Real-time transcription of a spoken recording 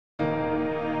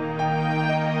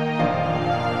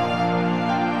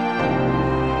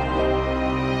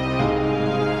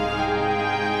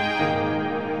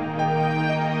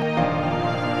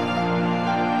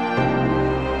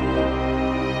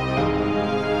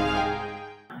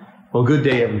Well, good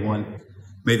day, everyone.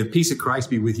 May the peace of Christ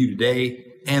be with you today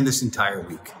and this entire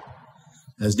week.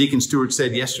 As Deacon Stewart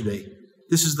said yesterday,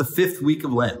 this is the 5th week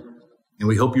of Lent, and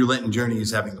we hope your Lenten journey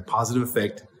is having a positive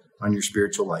effect on your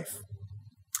spiritual life.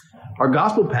 Our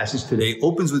gospel passage today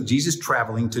opens with Jesus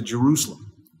traveling to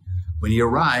Jerusalem. When he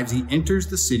arrives, he enters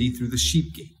the city through the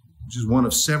sheep gate, which is one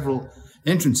of several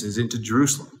entrances into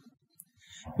Jerusalem.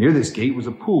 Near this gate was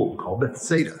a pool called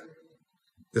Bethsaida.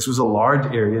 This was a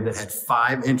large area that had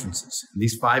 5 entrances. And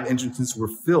these 5 entrances were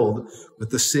filled with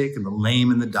the sick and the lame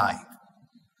and the dying.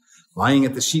 Lying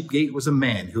at the sheep gate was a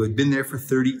man who had been there for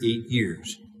 38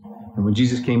 years. And when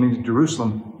Jesus came into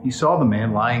Jerusalem, he saw the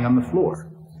man lying on the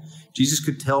floor. Jesus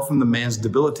could tell from the man's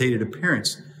debilitated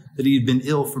appearance that he had been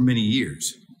ill for many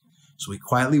years. So he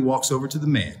quietly walks over to the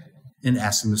man and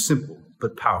asks him a simple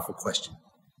but powerful question.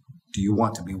 Do you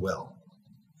want to be well?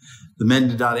 The man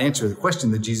did not answer the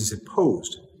question that Jesus had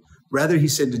posed. Rather, he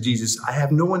said to Jesus, I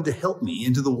have no one to help me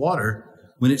into the water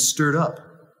when it stirred up.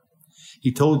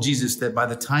 He told Jesus that by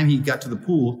the time he got to the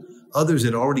pool, others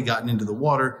had already gotten into the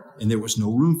water and there was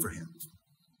no room for him.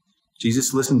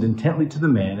 Jesus listened intently to the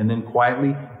man and then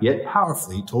quietly, yet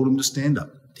powerfully, told him to stand up,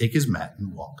 take his mat,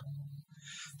 and walk.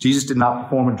 Jesus did not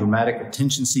perform a dramatic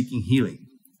attention-seeking healing.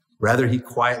 Rather, he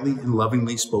quietly and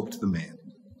lovingly spoke to the man.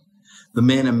 The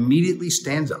man immediately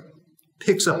stands up,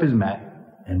 picks up his mat,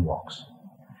 and walks.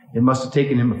 It must have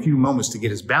taken him a few moments to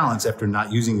get his balance after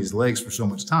not using his legs for so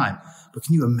much time. But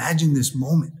can you imagine this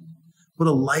moment? What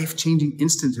a life-changing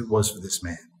instant it was for this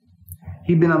man.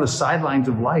 He'd been on the sidelines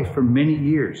of life for many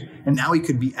years, and now he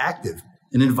could be active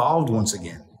and involved once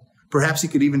again. Perhaps he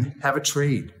could even have a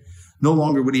trade. No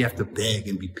longer would he have to beg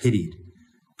and be pitied.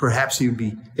 Perhaps he would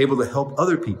be able to help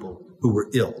other people who were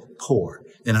ill, poor,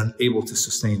 and unable to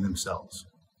sustain themselves.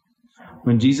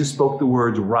 When Jesus spoke the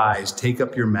words, rise, take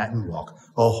up your mat and walk,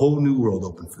 a whole new world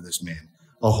opened for this man.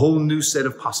 A whole new set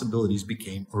of possibilities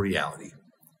became a reality.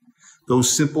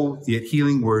 Those simple yet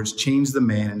healing words changed the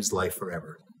man and his life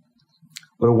forever.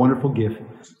 What a wonderful gift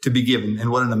to be given,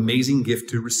 and what an amazing gift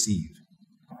to receive.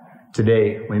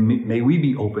 Today, may we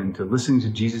be open to listening to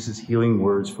Jesus' healing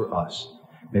words for us.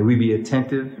 May we be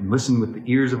attentive and listen with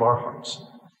the ears of our hearts.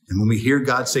 And when we hear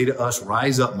God say to us,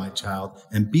 rise up, my child,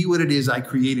 and be what it is I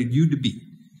created you to be,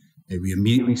 may we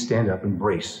immediately stand up and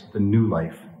embrace the new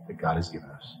life that God has given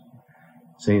us.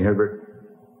 St.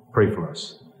 Herbert, pray for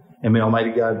us. And may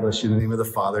Almighty God bless you in the name of the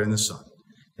Father and the Son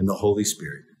and the Holy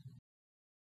Spirit.